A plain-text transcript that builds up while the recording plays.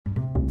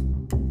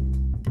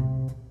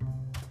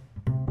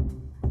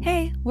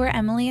Hey, we're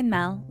Emily and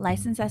Mel,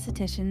 licensed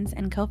estheticians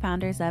and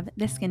co-founders of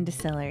The Skin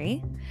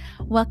Distillery.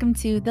 Welcome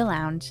to The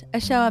Lounge,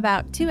 a show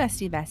about two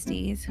SD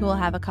besties who will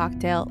have a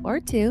cocktail or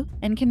two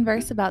and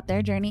converse about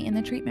their journey in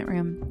the treatment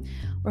room.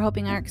 We're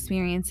hoping our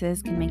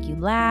experiences can make you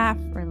laugh,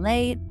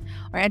 relate,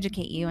 or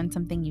educate you on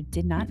something you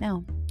did not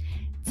know.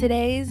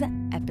 Today's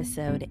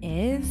episode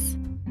is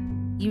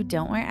You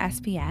Don't Wear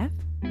SPF?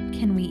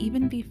 Can we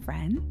even be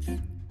friends?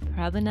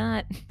 Probably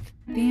not.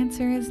 The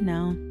answer is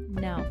no.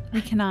 No.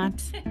 We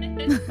cannot.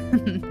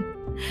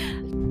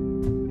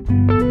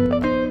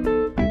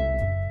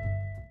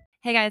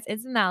 Hey guys,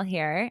 it's Mel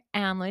here,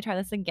 and let me try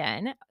this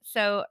again.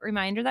 So,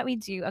 reminder that we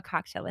do a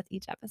cocktail with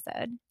each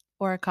episode.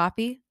 Or a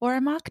coffee or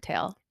a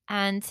mocktail.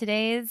 And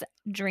today's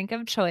drink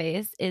of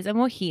choice is a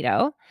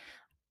mojito.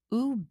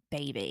 Ooh,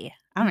 baby.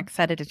 I'm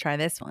excited to try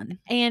this one.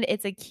 And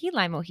it's a key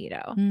lime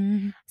mojito.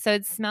 Mm. So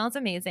it smells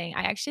amazing.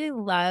 I actually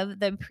love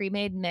the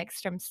pre-made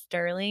mix from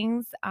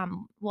Sterling's.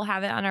 We'll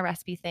have it on our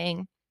recipe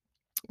thing,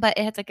 but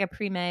it's like a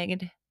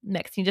pre-made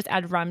mix. You just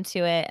add rum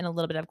to it and a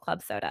little bit of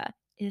club soda.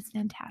 It is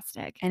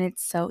fantastic. And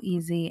it's so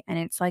easy, and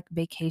it's like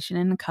vacation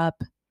in a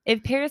cup.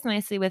 It pairs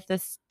nicely with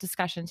this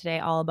discussion today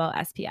all about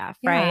SPF,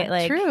 Yeah, right?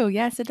 Like, true.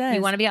 Yes, it does.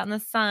 you want to be out in the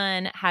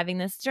sun having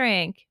this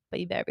drink, but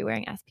you better be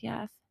wearing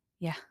SPF.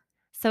 Yeah.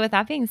 So with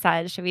that being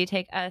said, should we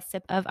take a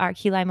sip of our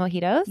key lime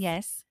mojitos?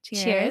 Yes.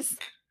 Cheers.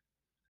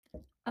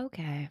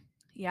 Okay.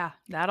 Yeah,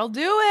 that'll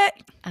do it.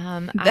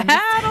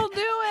 That'll do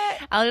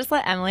it. I'll just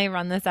let Emily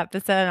run this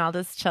episode, and I'll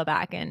just chill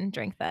back and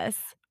drink this.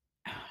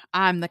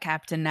 I'm the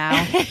captain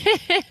now.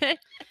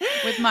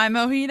 With my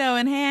mojito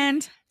in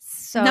hand,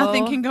 So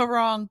nothing can go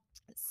wrong.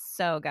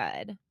 So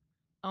good.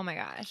 Oh my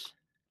gosh.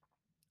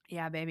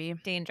 Yeah, baby.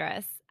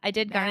 Dangerous. I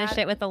did garnish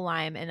it with a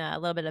lime and a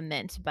little bit of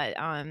mint, but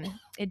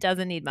it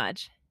doesn't need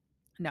much.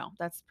 No,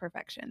 that's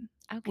perfection.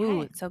 Okay.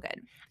 Ooh, it's so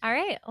good. All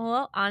right.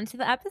 Well, on to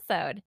the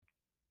episode.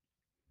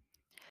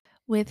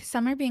 With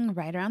summer being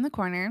right around the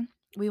corner,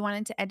 we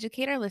wanted to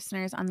educate our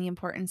listeners on the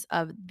importance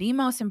of the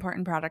most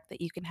important product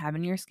that you can have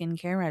in your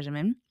skincare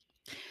regimen.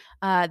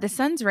 The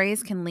sun's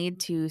rays can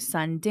lead to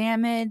sun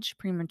damage,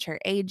 premature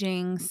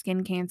aging,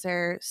 skin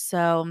cancer.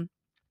 So,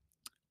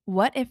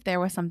 what if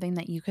there was something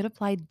that you could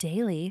apply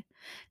daily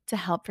to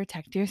help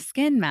protect your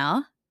skin,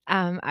 Mel?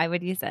 I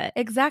would use it.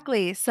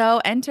 Exactly. So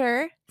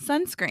enter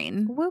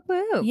sunscreen. Whoop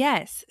whoop.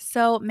 Yes.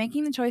 So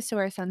making the choice to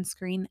wear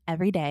sunscreen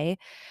every day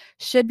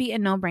should be a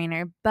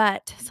no-brainer,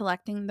 but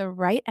selecting the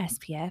right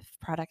SPF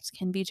product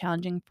can be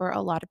challenging for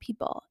a lot of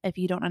people if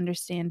you don't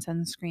understand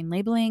sunscreen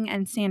labeling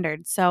and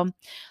standards. So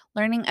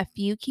learning a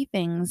few key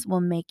things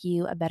will make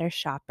you a better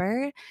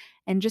shopper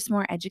and just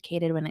more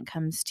educated when it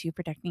comes to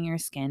protecting your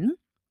skin.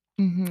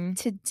 Mm-hmm.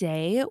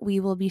 Today,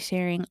 we will be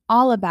sharing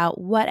all about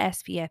what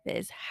SPF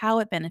is, how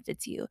it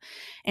benefits you.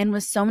 And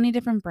with so many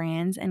different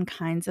brands and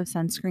kinds of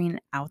sunscreen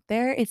out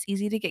there, it's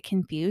easy to get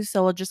confused.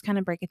 So we'll just kind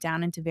of break it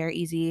down into very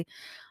easy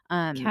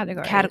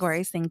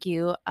categories, thank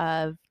you,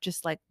 of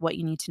just like what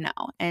you need to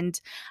know. And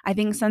I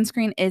think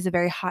sunscreen is a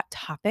very hot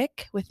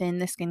topic within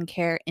the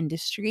skincare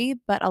industry,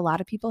 but a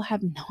lot of people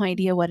have no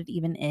idea what it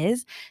even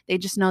is. They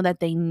just know that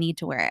they need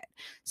to wear it.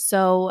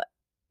 So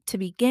to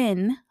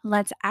begin,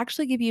 let's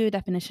actually give you a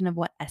definition of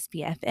what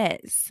SPF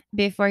is.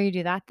 Before you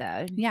do that,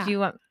 though, Yeah. do you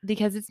want,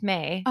 because it's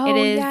May. Oh,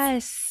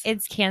 yes.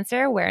 It's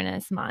Cancer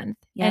Awareness Month.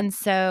 Yep. And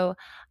so,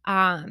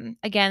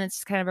 again, it's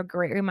just kind of a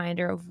great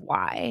reminder of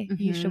why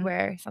you should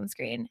wear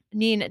sunscreen. I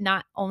mean,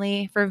 not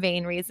only for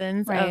vain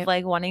reasons of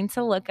like wanting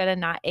to look good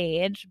and not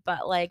age,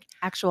 but like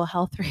actual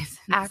health reasons.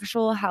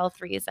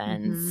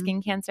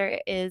 Skin cancer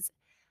is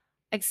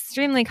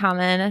extremely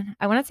common.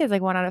 I want to say it's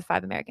like 1 out of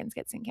 5 Americans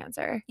get skin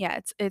cancer. Yeah,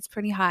 it's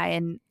pretty high.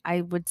 And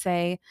I would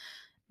say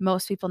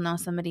most people know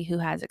somebody who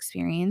has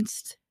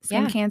experienced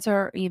skin cancer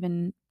or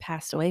even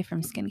passed away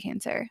from skin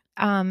cancer.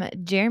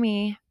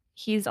 Jeremy,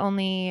 he's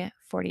only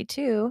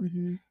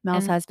 42.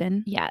 Mel's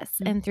husband. Yes.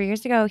 And 3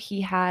 years ago,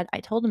 I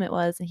told him it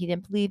was, and he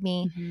didn't believe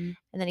me.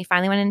 And then he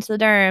finally went into the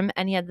derm,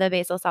 and he had the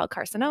basal cell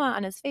carcinoma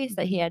on his face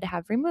that he had to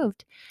have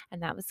removed.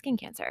 And that was skin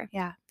cancer.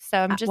 Yeah. So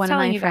I'm just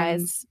telling you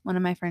guys. One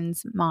of my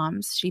friends'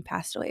 moms, she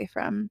passed away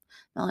from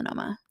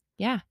melanoma.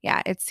 Yeah.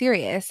 Yeah, it's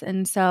serious.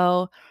 And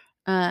so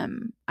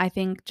I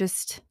think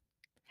just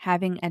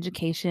having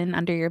education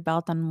under your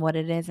belt on what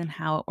it is and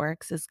how it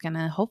works is going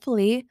to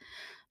hopefully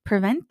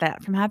prevent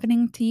that from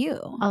happening to you.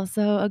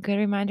 Also, a good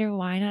reminder,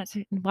 why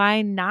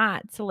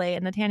not to lay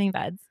in the tanning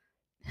beds?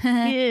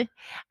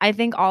 I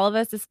think all of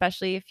us,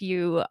 especially if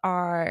you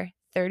are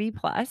 30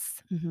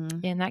 plus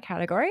in that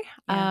category,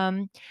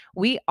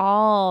 we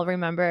all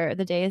remember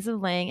the days of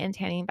laying in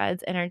tanning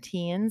beds in our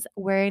teens,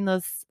 wearing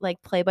those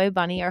like Playboy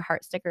bunny or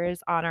heart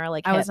stickers on our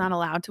like hip. I was not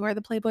allowed to wear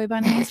the Playboy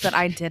bunnies, but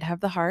I did have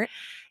the heart.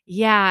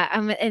 Yeah.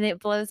 And it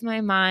blows my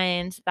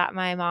mind that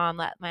my mom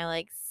let my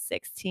like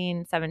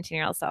 16,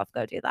 17-year-old self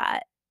go do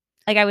that.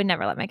 Like, I would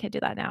never let my kid do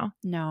that now.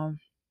 No.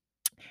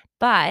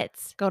 But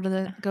go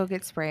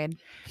get sprayed.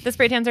 The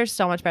spray tans are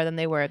so much better than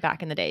they were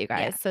back in the day, you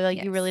guys. So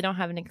like you really don't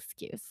have an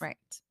excuse. Right.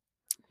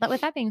 But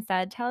with that being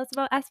said, tell us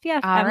about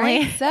SPF, All Emily.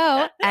 right.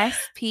 So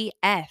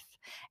SPF.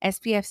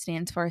 SPF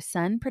stands for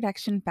sun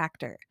protection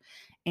factor,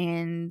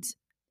 and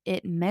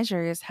it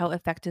measures how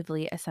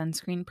effectively a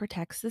sunscreen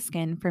protects the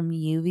skin from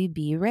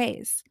UVB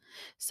rays.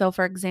 So,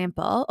 for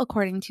example,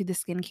 according to the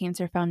Skin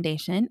Cancer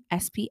Foundation,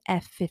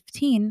 SPF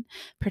 15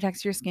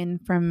 protects your skin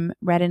from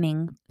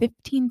reddening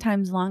 15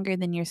 times longer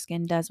than your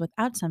skin does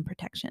without sun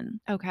protection,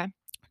 Okay.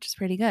 which is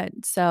pretty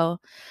good. So,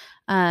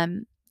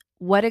 um,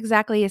 what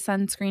exactly is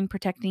sunscreen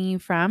protecting you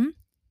from?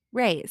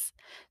 Rays.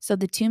 So,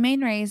 the two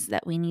main rays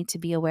that we need to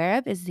be aware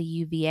of is the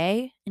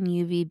UVA and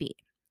UVB.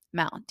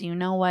 Mel, do you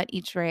know what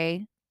each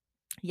ray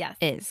Yes.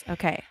 is?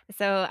 Okay.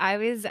 So I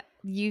was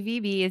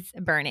UVB is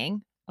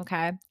burning,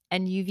 okay,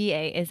 and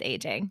UVA is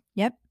aging.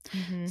 Yep.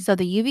 Mhm. So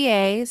the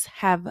UVAs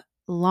have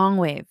long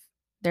wave.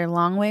 They're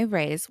long wave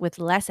rays with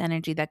less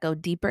energy that go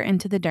deeper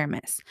into the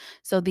dermis.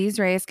 So these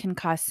rays can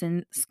cause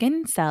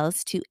skin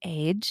cells to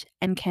age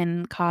and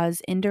can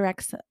cause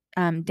indirect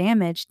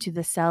damage to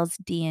the cell's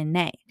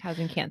DNA.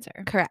 Causing cancer.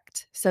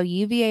 Correct. So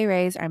UVA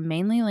rays are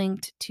mainly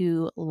linked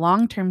to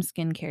long-term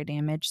skincare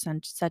damage,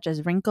 such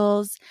as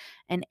wrinkles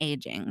and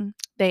aging.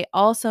 They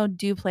also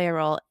do play a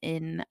role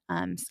in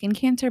skin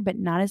cancer, but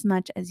not as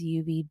much as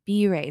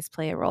UVB rays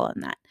play a role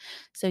in that.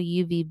 So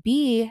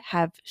UVB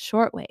have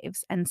short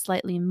waves and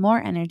slightly more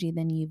energy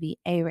than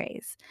UVA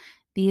rays.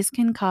 These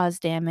can cause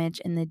damage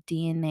in the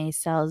DNA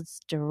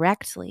cells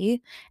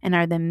directly and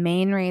are the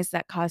main rays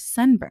that cause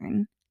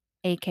sunburn,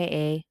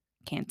 aka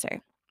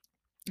cancer.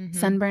 Mhm.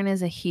 Sunburn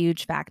is a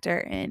huge factor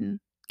in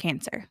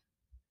cancer.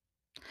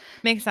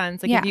 Makes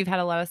sense. Like, if Yeah. you've had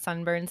a lot of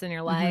sunburns in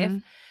your life,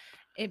 Mhm.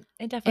 it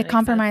It definitely makes sense.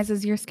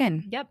 compromises your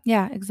skin. Yep.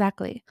 Yeah,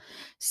 exactly.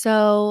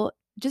 So,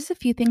 just a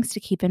few things to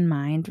keep in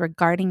mind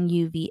regarding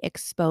UV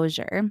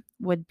exposure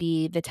would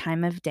be the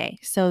time of day.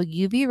 So,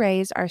 UV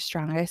rays are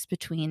strongest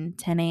between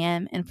 10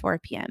 a.m. and 4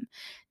 p.m.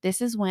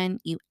 This is when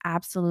you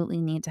absolutely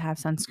need to have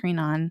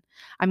sunscreen on.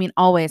 I mean,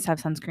 always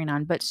have sunscreen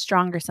on, but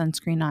stronger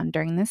sunscreen on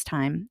during this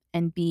time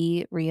and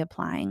be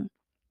reapplying.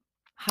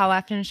 How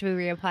often should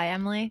we reapply,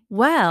 Emily?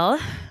 Well,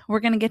 we're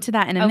going to get to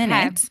that in a Okay.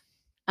 minute.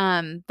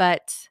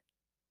 But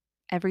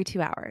every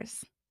 2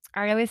 hours.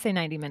 I always say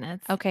 90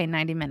 minutes. Okay,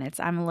 90 minutes.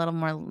 I'm a little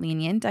more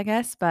lenient, I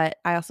guess, but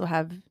I also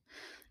have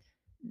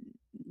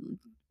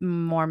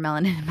more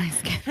melanin in my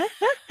skin.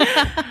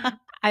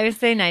 I would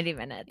say 90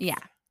 minutes. Yeah.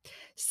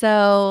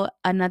 So,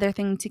 another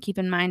thing to keep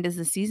in mind is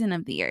the season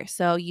of the year.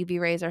 So, UV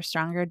rays are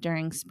stronger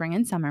during spring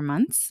and summer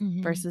months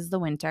Mhm. versus the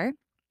winter.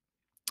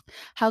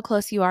 How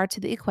close you are to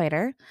the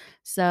equator.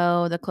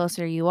 So, the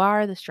closer you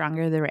are, the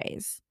stronger the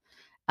rays.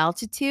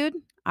 Altitude,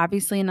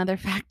 obviously another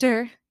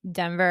factor.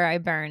 Denver, I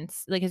burned,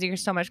 like, 'cause you're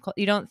so much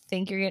you don't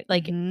think you're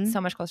like, Mhm. so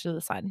much closer to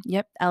the sun.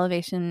 Yep,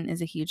 elevation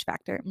is a huge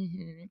factor.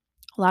 Mhm.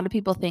 A lot of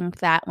people think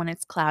that when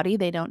it's cloudy,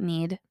 they don't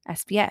need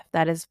SPF.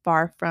 That is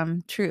far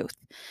from truth.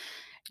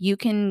 You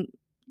can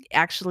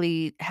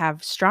actually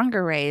have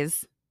stronger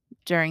rays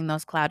during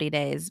those cloudy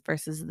days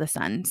versus the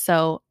sun.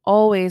 So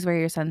always wear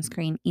your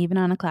sunscreen, even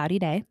on a cloudy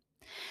day.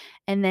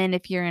 And then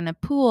if you're in a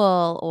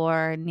pool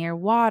or near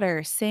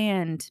water,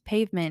 sand,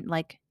 pavement,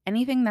 like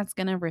anything that's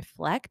going to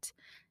reflect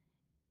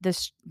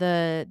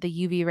the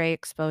UV ray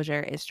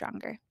exposure is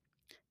stronger.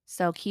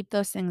 So keep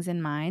those things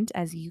in mind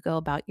as you go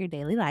about your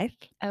daily life.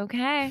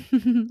 Okay.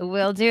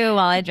 Will do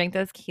while I drink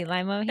this key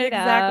lime Exactly.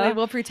 mojito.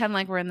 We'll pretend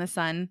like we're in the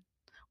sun.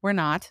 We're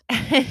not.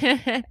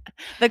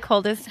 The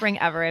coldest spring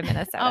ever in Oh,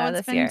 Minnesota it's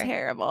this been year.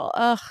 terrible.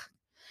 Ugh.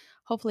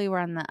 Hopefully we're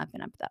on the up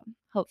and up though.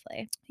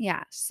 Hopefully.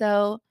 Yeah.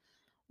 So,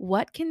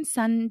 what can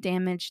sun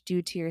damage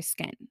do to your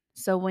skin?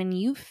 So, when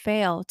you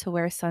fail to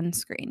wear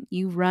sunscreen,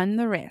 you run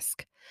the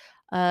risk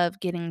of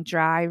getting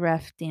dry,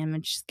 rough,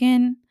 damaged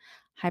skin,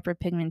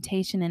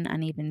 hyperpigmentation and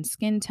uneven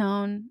skin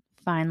tone,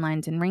 fine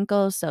lines and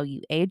wrinkles, so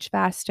you age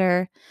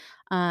faster,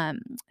 um,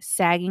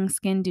 sagging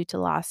skin due to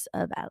loss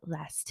of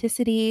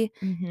elasticity.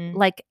 Mhm.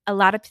 Like a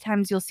lot of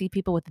times, you'll see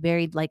people with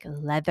very like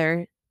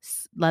leathery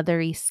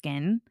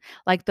skin,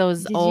 like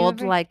those Did you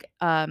old ever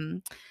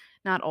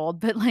not old,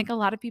 but like a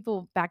lot of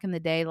people back in the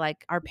day,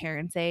 like our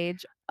parents'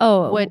 age,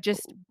 Oh, would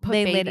just put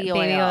they laid baby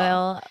baby oil.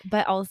 oil,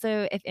 but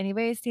also, if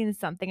anybody's seen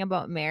Something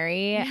About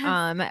Mary,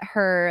 Yes.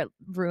 her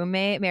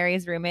roommate,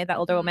 Mary's roommate, that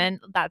older Mhm. woman,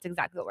 that's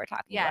exactly what we're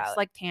talking Yes, about.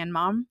 like Tan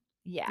Mom,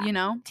 Yeah. you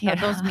know,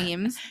 those Tana.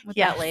 memes with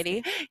that Yes.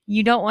 lady.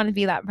 You don't wanna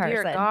be that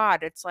Dear person.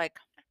 God, it's like,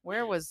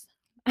 where was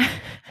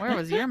where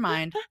was your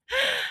mind?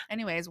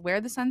 Anyways,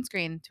 wear the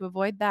sunscreen to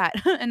avoid that,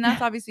 and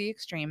that's obviously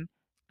extreme.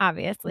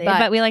 Obviously, But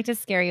but we like to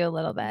scare you a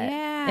little bit.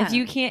 yeah,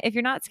 If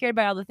you're not scared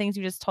by all the things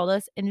you just told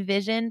us,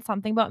 envision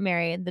Something About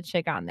Mary, the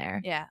chick on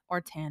there. yeah, or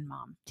Tan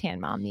Mom.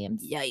 Tan mom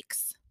memes.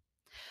 Yikes.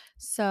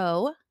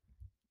 So,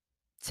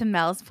 to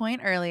Mel's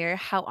point earlier,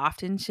 how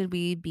often should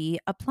we be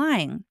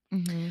applying?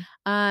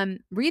 Mhm.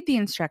 Read the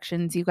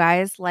instructions, you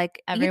guys.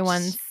 Like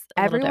Everyone's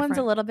a little everyone's a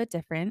different. little bit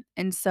different.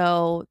 And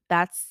so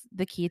that's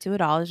the key to it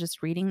all is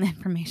just reading the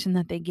information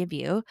that they give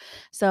you.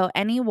 So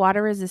any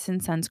water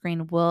resistant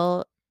sunscreen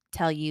will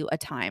tell you a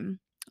time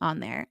on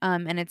there.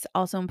 And it's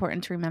also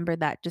important to remember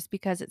that just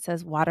because it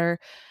says water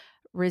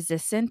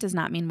resistant does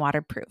not mean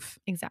waterproof.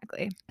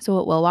 Exactly. So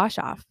it will wash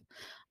off.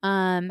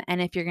 And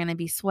if you're gonna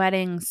be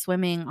sweating,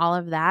 swimming, all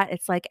of that,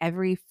 it's like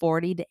every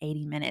 40 to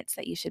 80 minutes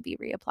that you should be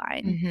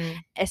reapplying, Mhm.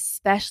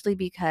 especially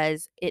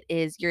because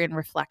you're in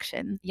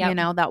reflection,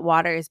 Yep. that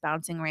water is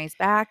bouncing rays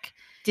back.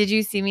 Did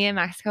you see me in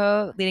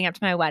Mexico leading up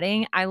to my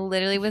wedding? I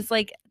literally was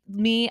like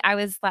I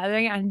was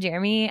slathering on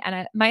Jeremy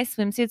and my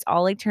swimsuits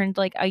all like turned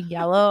like a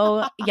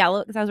yellow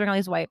because I was wearing all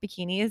these white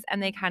bikinis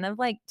and they kind of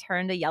like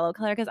turned a yellow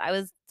color because I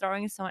was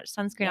throwing so much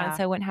sunscreen on Yeah.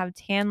 so I wouldn't have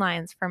tan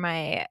lines for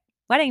my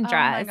wedding Oh my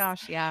dress.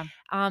 gosh, yeah.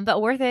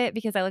 But worth it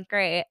because I looked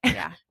great.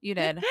 Yeah, you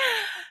did.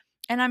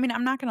 And I mean,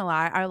 I'm not gonna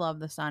lie, I love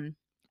the sun.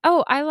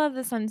 Oh, I love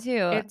this one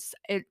too.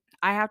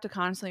 I have to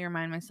constantly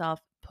remind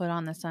myself, put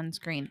on the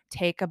sunscreen,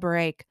 take a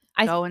break,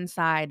 I th- go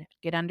inside,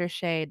 get under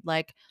shade.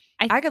 Like,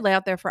 I th- I could lay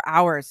out there for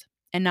hours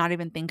and not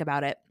even think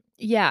about it,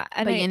 yeah,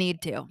 and but I you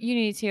need to. you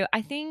need to.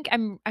 I think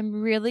I'm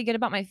really good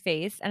about my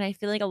face, and I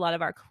feel like a lot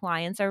of our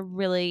clients are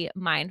really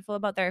mindful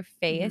about their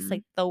face.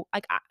 Mhm.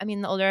 I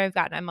mean, the older I've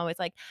gotten, I'm always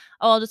like,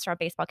 oh, I'll just throw a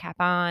baseball cap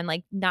on,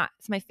 like not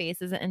so my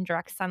face isn't in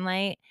direct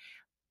sunlight.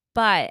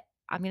 But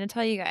I'm gonna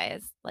tell you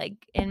guys, like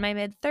in my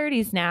mid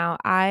 30s now,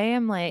 I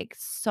am like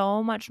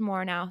so much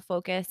more now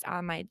focused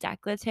on my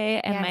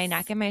décolleté and my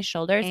neck Yes, and my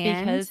shoulders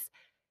and because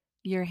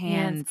your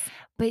hands, hands.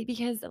 but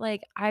because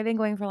like I've been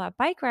going for a lot of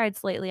bike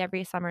rides lately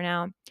every summer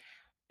now.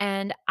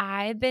 And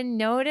I've been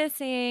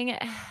noticing,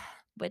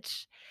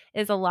 which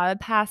is a lot of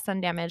past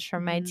sun damage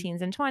from my Mhm,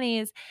 teens and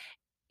 20s,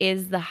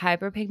 is the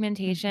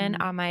hyperpigmentation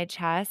mhm. on my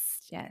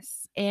chest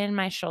Yes, and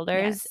my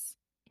shoulders.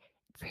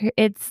 yes,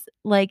 It's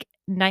like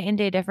night and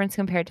day difference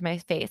compared to my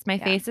face. My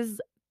yeah, face is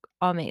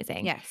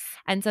amazing. yes,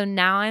 And so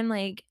now I'm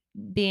like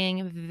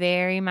being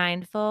very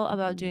mindful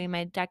about mhm. doing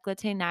my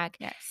décolleté neck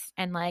Yes,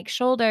 and like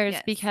shoulders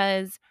yes,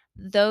 because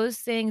those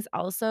things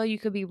also you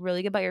could be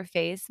really good about your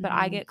face, but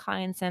I mhm. get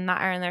clients in that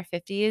are in their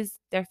 50s,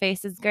 their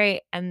face is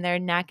great and their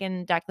neck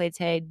and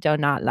décolleté do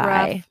not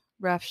lie.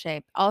 Rough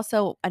shape.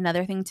 Also,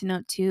 another thing to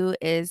note too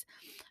is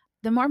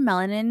the more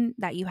melanin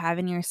that you have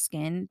in your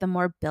skin, the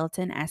more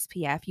built-in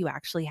SPF you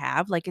actually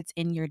have, like, it's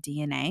in your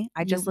DNA.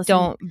 I just You listened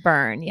don't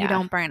burn, You yeah.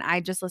 don't burn.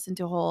 I just listened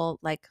to a whole,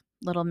 like,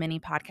 little mini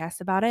podcast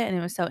about it, and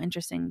it was so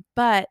interesting,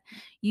 but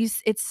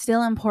it's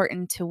still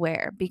important to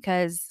wear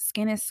because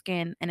skin is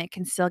skin, and it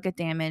can still get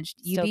damaged.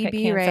 Still get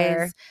UVB cancer.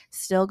 rays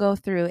still go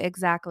through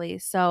exactly.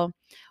 So,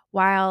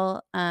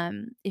 while,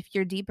 if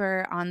you're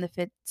deeper on the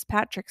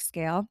Fitzpatrick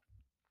scale,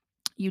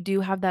 you do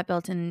have that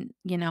built-in,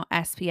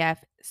 SPF,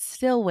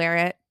 still wear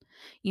it.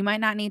 You might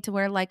not need to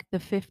wear, like, the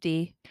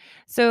 50,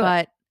 So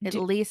but at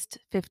do least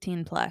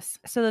 15 plus.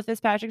 So the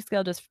Fitzpatrick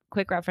scale, just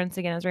quick reference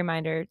again as a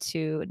reminder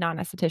to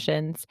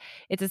non-estheticians,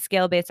 it's a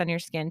scale based on your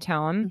skin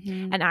tone.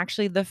 Mhm. And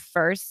actually the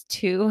first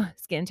two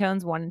skin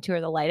tones, 1 and 2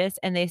 are the lightest,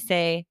 and they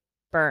say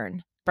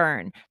burn,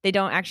 burn. They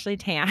don't actually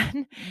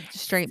tan.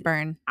 S- Straight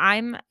burn.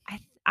 I'm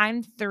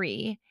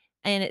 3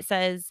 and it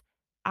says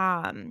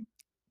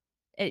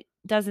it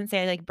doesn't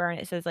say like burn,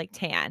 it says like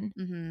tan.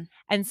 Mhm.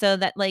 And so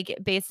that, like,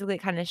 basically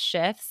kind of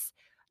shifts,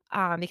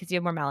 because you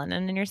have more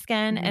melanin in your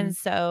skin, Mhm. and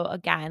so,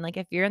 again, like,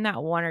 if you're in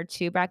that 1 or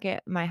 2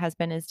 bracket, my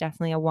husband is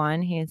definitely a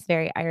 1. He is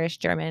very Irish,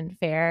 German,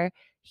 fair.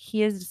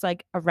 He is just,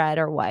 like, a red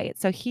or white.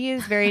 So he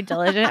is very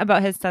diligent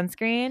about his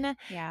sunscreen.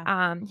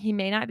 Yeah, He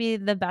may not be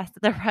the best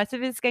at the rest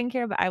of his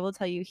skincare, but I will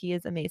tell you he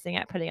is amazing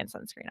at putting a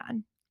sunscreen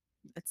on.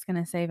 it's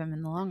gonna save him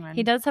in the long He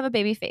run. does have a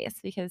baby face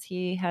because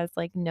he has,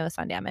 like, no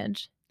sun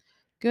damage.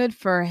 Good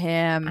for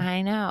him.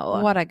 I know.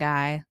 What a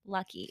guy.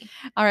 Lucky.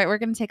 All right, we're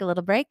gonna take a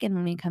little break, and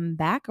when we come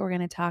back, we're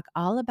gonna talk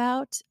all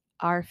about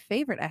our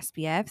favorite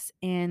SPFs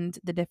and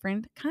the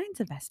different kinds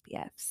of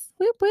SPFs.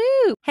 Whoop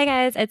whoop. Hey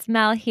guys, it's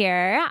Mel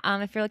here.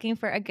 If you're looking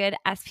for a good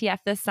SPF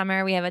this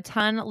summer, we have a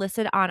ton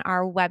listed on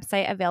our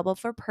website available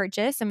for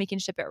purchase, and we can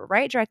ship it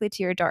right directly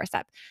to your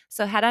doorstep.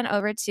 So head on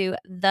over to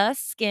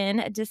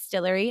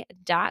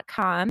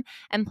theskiндistillery.com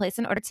and place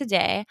an order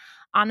today.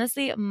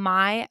 Honestly,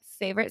 my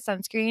favorite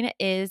sunscreen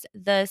is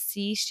the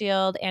Sea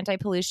Shield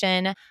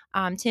Anti-Pollution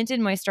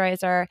Tinted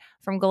Moisturizer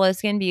from Glow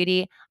Skin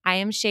Beauty. I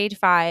am shade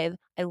 5.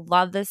 I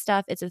love this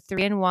stuff. It's a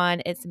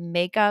 3-in-1. It's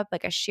makeup,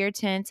 like a sheer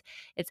tint.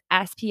 It's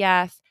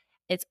SPF.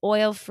 It's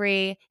oil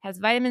free, has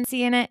vitamin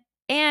C in it,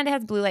 and it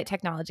has blue light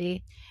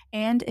technology.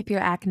 And if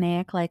you're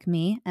acneic like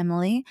me,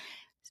 Emily,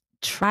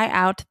 try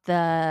out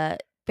the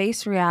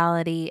Face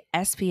Reality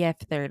SPF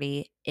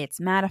 30. It's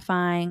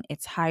mattifying,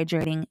 it's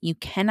hydrating. You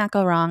cannot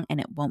go wrong, and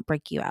it won't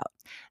break you out.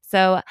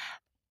 So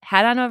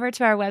head on over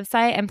to our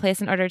website and place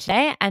an order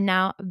today. And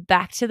now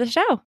back to the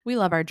show. We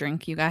love our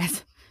drink, you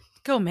guys.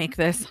 Go make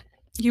this.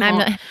 You I'm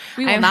won't. not,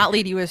 We will I'm not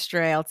lead you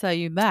astray. I'll tell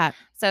you that.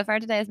 so far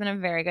today has been a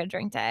very good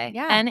drink day.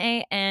 Yeah.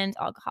 NA and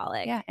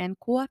alcoholic. Yeah. And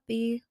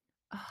coffee.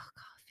 Oh,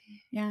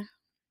 coffee. Yeah.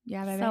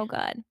 Yeah, baby. So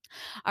good.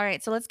 All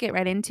right. So let's get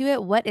right into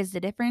it. What is the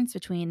difference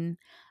between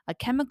a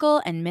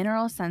chemical and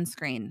mineral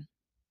sunscreen?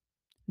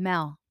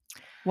 Mel,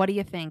 what do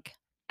you think?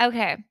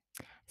 Okay.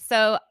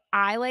 So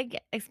I like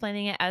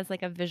explaining it as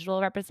like a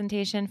visual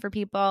representation for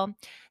people.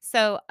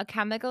 So a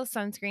chemical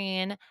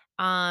sunscreen,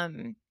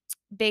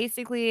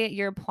 basically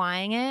you're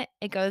applying it,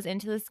 it goes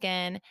into the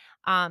skin.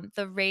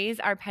 The rays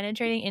are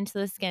penetrating into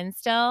the skin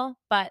still,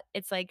 but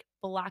it's like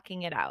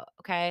blocking it out.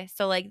 Okay.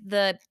 So like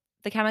the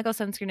chemical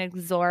sunscreen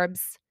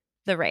absorbs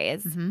the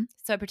rays. Mhm.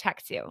 So it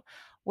protects you.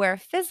 Where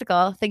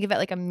physical, think of it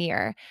like a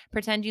mirror.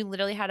 Pretend you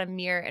literally had a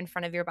mirror in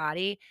front of your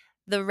body.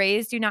 The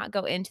rays do not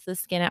go into the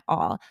skin at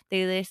all.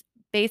 They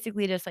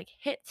basically just like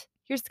hit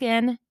your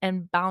skin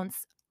and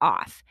bounce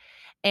off.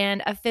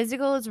 And a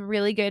physical is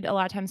really good a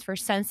lot of times for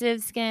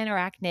sensitive skin or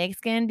acneic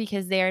skin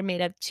because they are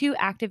made of two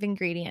active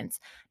ingredients,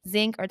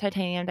 zinc or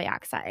titanium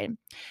dioxide.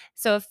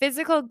 So a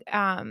physical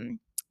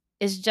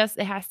is just,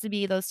 it has to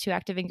be those two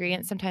active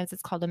ingredients. Sometimes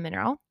it's called a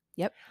mineral.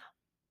 Yep.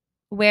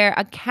 Where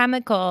a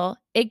chemical,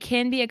 it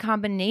can be a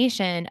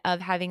combination of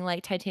having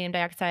like titanium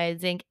dioxide,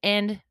 zinc,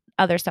 and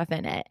other stuff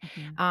in it.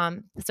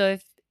 Mhm. So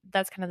if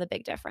that's kind of the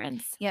big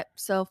difference. Yep.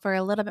 So, for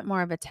a little bit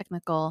more of a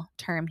technical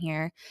term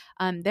here,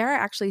 there are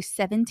actually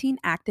 17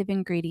 active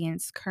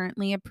ingredients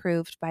currently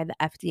approved by the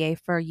FDA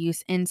for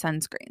use in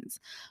sunscreens.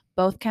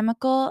 Both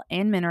chemical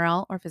and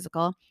mineral or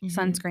physical Hmm.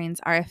 sunscreens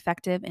are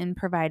effective in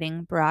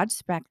providing broad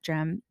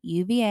spectrum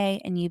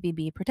UVA and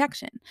UVB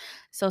protection.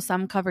 So,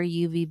 some cover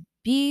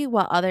UVB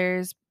while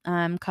others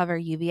cover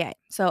UVA.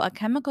 So, a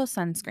chemical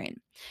sunscreen.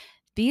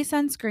 These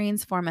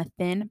sunscreens form a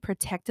thin,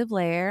 protective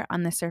layer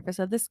on the surface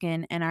of the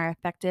skin and are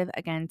effective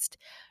against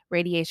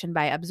radiation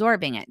by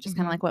absorbing it, just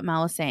kind of Hmm. like what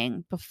Mel was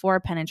saying, before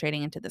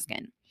penetrating into the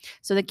skin.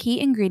 So, the key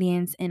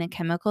ingredients in a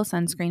chemical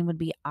sunscreen would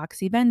be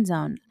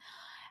oxybenzone,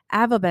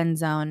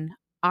 avobenzone,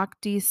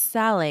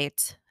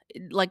 octisalate,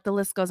 like the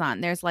list goes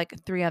on. There's like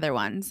three other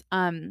ones.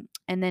 And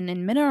then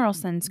in mineral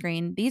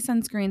sunscreen, these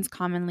sunscreens,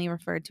 commonly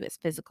referred to as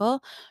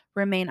physical,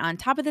 remain on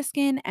top of the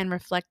skin and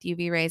reflect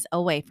UV rays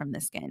away from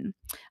the skin.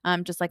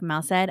 Just like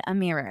Mel said, a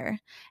mirror.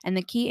 And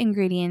the key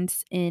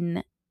ingredients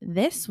in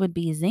this would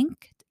be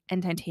zinc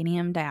and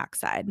titanium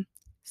dioxide.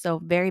 So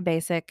very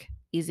basic,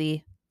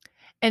 easy.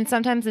 And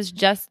sometimes it's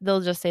just, they'll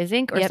just say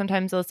zinc, or Yep.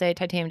 sometimes they'll say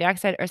titanium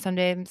dioxide, or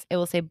sometimes it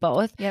will say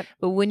both. Yep.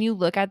 But when you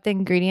look at the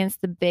ingredients,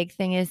 the big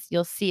thing is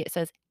you'll see it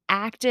says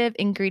active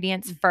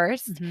ingredients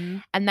first. Mm-hmm.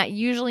 And that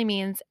usually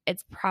means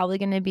it's probably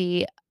going to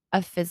be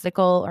a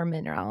physical or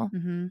mineral.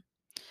 Mm-hmm.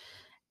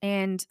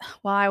 And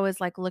while I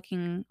was like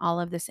looking all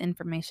of this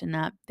information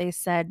up, they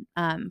said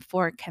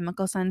for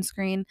chemical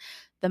sunscreen,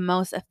 the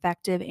most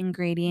effective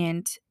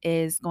ingredient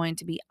is going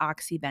to be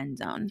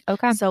oxybenzone.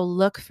 Okay. So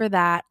look for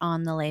that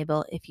on the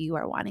label if you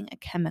are wanting a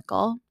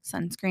chemical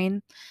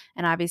sunscreen,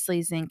 and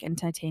obviously zinc and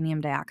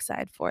titanium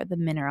dioxide for the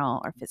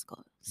mineral or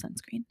physical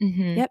sunscreen.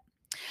 Hmm. Yep.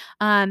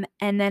 And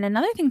then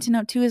another thing to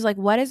note too is like,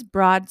 what is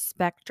broad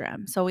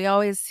spectrum? So we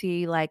always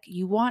see like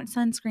you want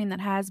sunscreen that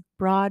has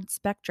broad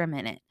spectrum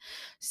in it.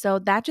 So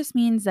that just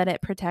means that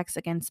it protects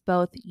against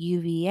both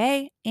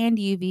UVA and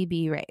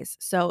UVB rays.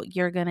 So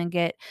you're going to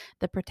get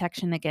the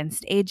protection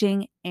against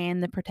aging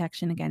and the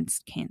protection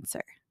against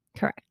cancer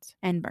Correct.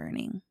 and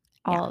burning.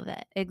 Yeah, All of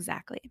it.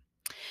 exactly.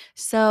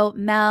 So,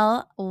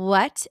 Mel,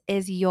 what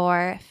is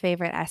your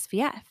favorite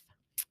SPF?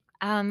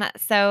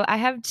 So I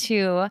have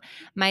two.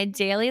 My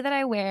daily that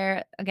I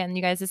wear, again,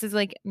 you guys, this is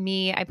like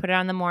me. I put it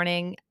on in the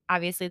morning.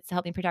 Obviously, it's to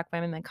help me protect when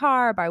I'm in my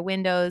car, by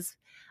windows.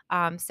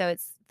 So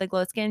it's the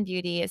Glow Skin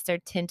Beauty. It's their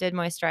tinted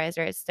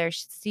moisturizer. It's their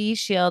Sea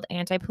Shield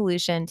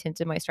anti-pollution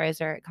tinted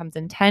moisturizer. It comes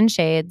in 10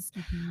 shades.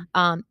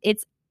 Hmm.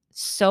 It's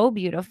so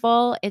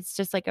beautiful. It's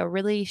just like a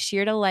really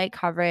sheer to light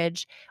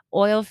coverage,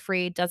 oil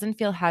free, doesn't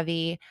feel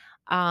heavy.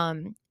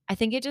 I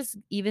think it just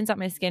evens up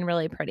my skin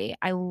really pretty.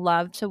 I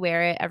love to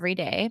wear it every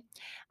day.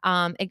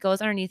 It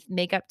goes underneath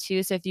makeup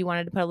too. So if you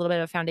wanted to put a little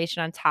bit of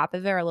foundation on top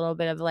of it or a little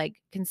bit of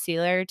like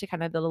concealer to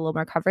kind of build a little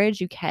more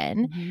coverage, you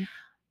can.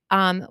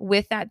 Hmm.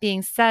 With that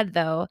being said,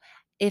 though,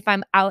 if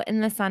I'm out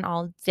in the sun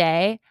all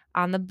day,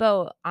 on the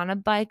boat, on a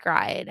bike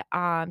ride,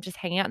 just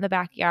hanging out in the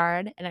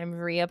backyard, and I'm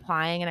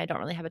reapplying and I don't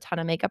really have a ton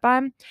of makeup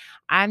on,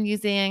 I'm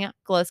using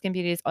Glow Skin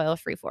Beauty's Oil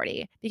Free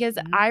 40 because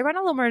Hmm. I run a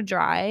little more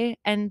dry,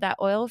 and that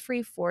Oil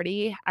Free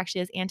 40 actually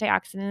has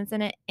antioxidants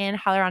in it and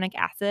hyaluronic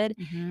acid.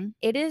 Hmm.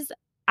 It is,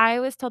 I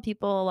always tell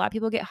people, a lot of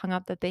people get hung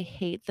up that they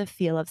hate the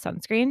feel of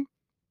sunscreen.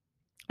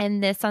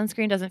 And this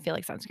sunscreen doesn't feel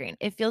like sunscreen.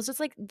 It feels just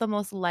like the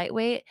most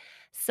lightweight,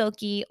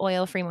 silky,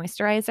 oil-free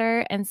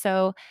moisturizer, and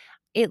so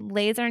it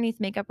lays underneath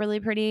makeup really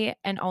pretty,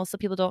 and also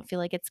people don't feel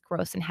like it's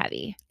gross and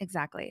heavy.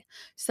 Exactly.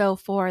 So,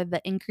 for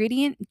the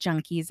ingredient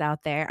junkies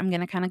out there, I'm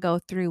going to kind of go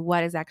through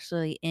what is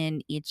actually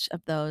in each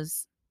of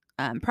those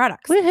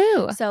products.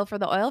 Woohoo! So, for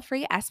the oil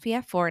free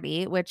SPF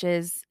 40, which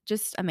is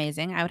just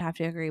amazing, I would have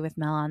to agree with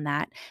Mel on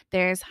that.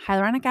 There's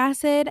hyaluronic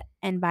acid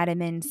and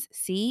vitamins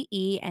C,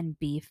 E, and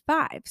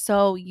B5.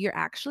 So, you're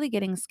actually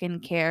getting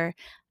skincare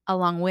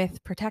along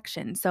with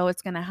protection. So,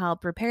 it's going to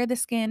help repair the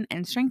skin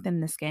and strengthen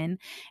the skin,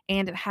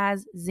 and it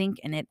has zinc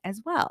in it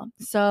as well.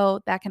 So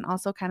that can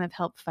also kind of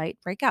help fight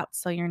breakouts.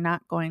 So you're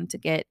not going to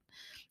get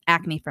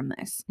acne from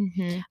this.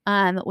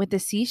 Mhm. With the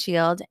Sea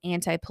Shield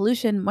anti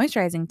pollution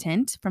moisturizing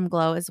tint from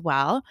Glow as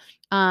well,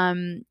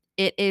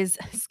 It is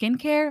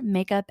skincare,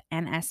 makeup,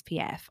 and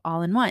SPF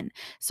all in one.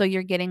 So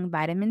you're getting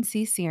vitamin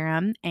C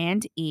serum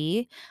and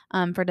E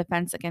for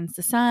defense against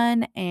the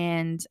sun,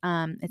 and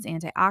it's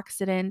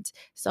antioxidant.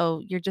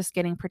 So you're just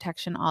getting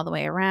protection all the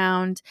way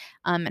around.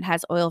 It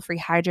has oil-free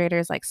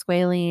hydrators like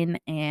squalene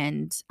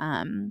and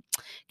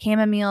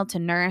chamomile to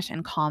nourish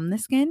and calm the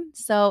skin.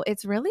 So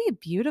it's really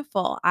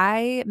beautiful.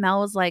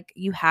 Mel was like,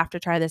 "You have to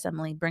try this,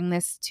 Emily. Bring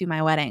this to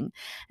my wedding."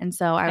 And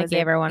so I I was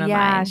gave able, her one of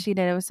yeah, mine. she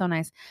did. It was so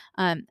nice.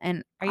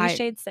 And Are you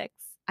shade 6?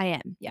 I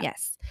am, Yeah.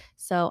 yes.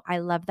 So I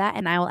love that,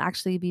 and I will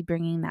actually be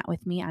bringing that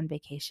with me on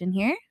vacation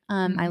here.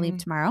 I leave Mhm.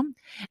 tomorrow.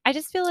 I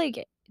just feel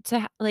like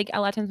like,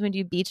 a lot of times when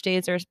we do beach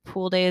days or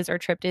pool days or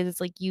trip days,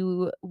 it's like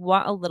you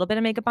want a little bit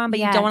of makeup on, but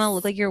you don't wanna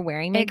look Yes, like you're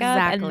wearing makeup,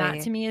 and that to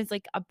exactly. me is,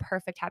 like, a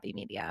perfect happy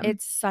medium.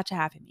 It's such a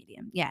happy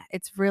medium. Yeah,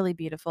 it's really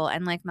beautiful,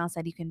 and like Mel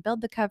said, you can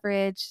build the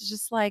coverage. It's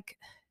just like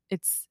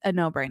it's a It's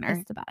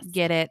no-brainer. the best.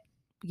 Get it.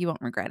 You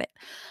won't regret it.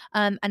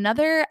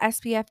 Another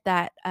SPF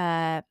that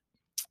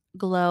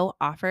Glow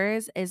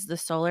offers is the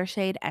Solar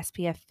Shade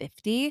SPF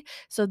 50.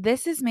 So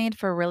this is made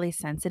for really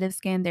sensitive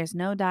skin. There's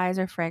no dyes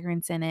or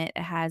fragrance in it.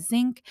 It has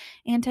zinc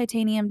and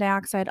titanium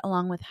dioxide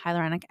along with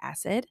hyaluronic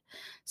acid.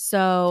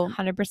 So,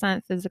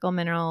 100% physical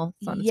mineral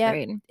yep,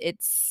 sunscreen.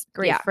 it's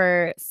Great yeah,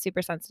 for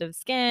super sensitive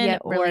skin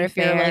yep, or really if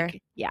you're fair.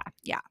 like yeah,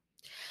 Yeah.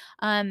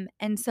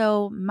 And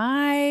so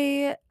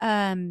my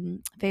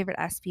favorite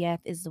SPF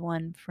is the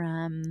one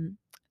from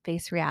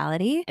Face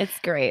Reality. it's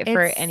great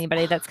for It's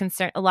anybody that's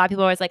concerned. A lot of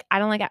people are always like, "I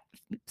don't like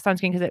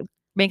sunscreen because it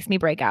makes me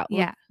break out." Well,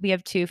 yeah, we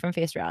have 2 from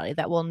Face Reality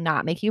that will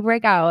not make you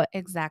break out.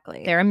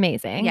 exactly. They're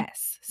amazing.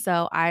 Yes.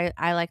 So I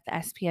like the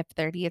SPF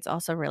 30. It's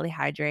also really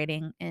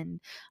hydrating and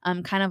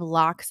kind of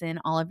locks in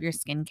all of your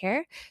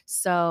skincare.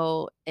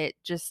 So it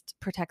just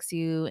protects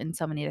you in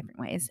so many different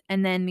ways.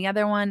 And then the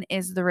other one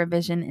is the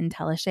Revision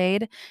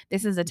IntelliShade.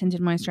 This is a tinted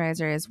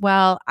moisturizer as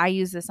well. I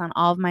use this on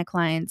all of my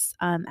clients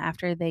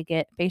after they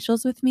get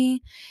facials with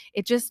me.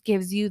 It just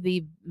gives you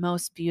the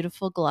most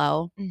beautiful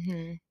glow,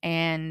 Mhm.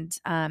 and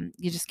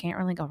you just can't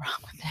really go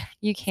wrong with it.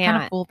 You It's kind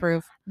of can't.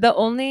 foolproof. The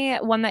only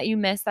one that you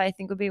missed that I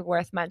think would be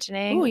worth Oh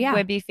mentioning yeah.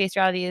 would be Face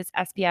Reality's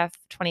SPF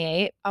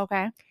 28,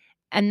 Okay.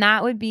 and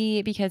that would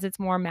be because it's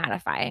more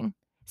mattifying.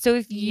 So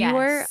if you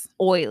are Yes.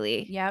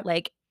 oily, Yep.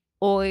 like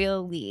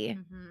oily,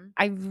 Mhm.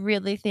 I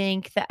really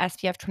think the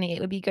SPF 28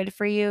 would be good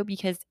for you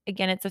because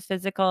again, it's a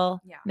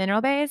physical Yeah.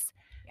 mineral base,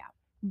 Yeah.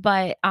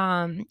 but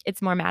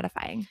it's more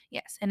mattifying.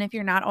 Yes, and if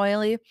you're not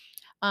oily,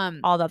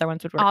 um, All the other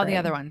ones would work all the great.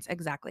 other ones,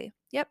 exactly.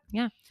 Yep.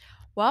 Yeah.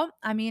 Well,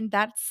 I mean,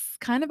 that's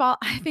kind of all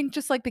I think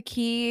just like the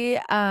key,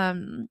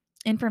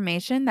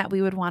 information that we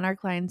would want our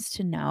clients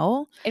to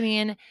know. I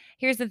mean,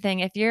 here's the thing,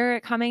 if you're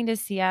coming to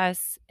see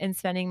us and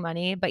spending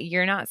money, but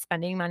you're not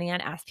spending money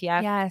on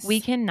SPF, we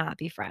Yes. cannot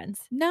be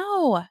friends.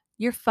 No,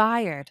 you're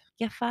fired.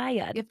 You're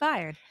fired. You're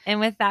fired.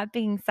 And with that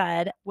being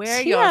said,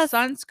 Wear your cheers.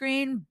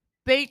 sunscreen,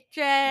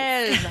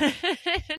 bitches.